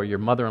weather or your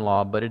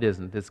mother-in-law, but it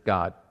isn't. It's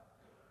God.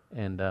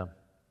 And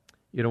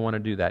you don't want to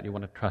do that. You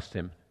want to trust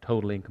Him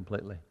totally and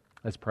completely.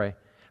 Let's pray.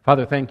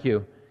 Father, thank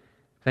you.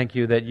 Thank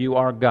you that you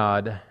are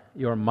God.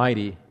 You are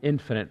mighty,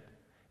 infinite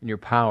in your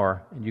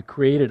power, and you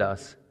created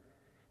us.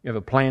 You have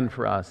a plan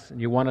for us,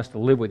 and you want us to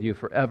live with you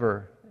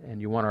forever,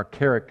 and you want our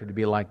character to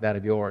be like that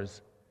of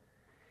yours.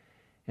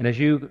 And as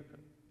you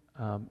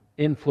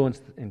influence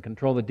and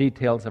control the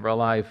details of our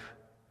life,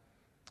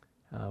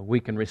 we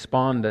can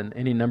respond in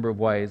any number of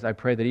ways. I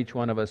pray that each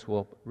one of us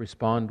will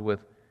respond with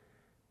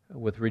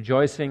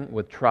rejoicing,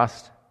 with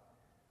trust,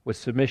 with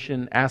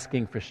submission,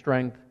 asking for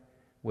strength,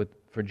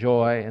 for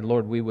joy. And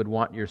Lord, we would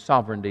want your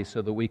sovereignty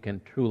so that we can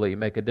truly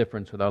make a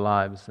difference with our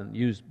lives and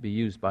be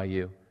used by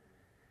you.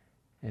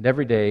 And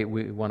every day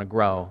we want to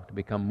grow to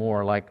become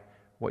more like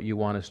what you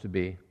want us to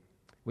be.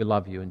 We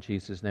love you. In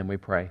Jesus' name we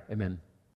pray. Amen.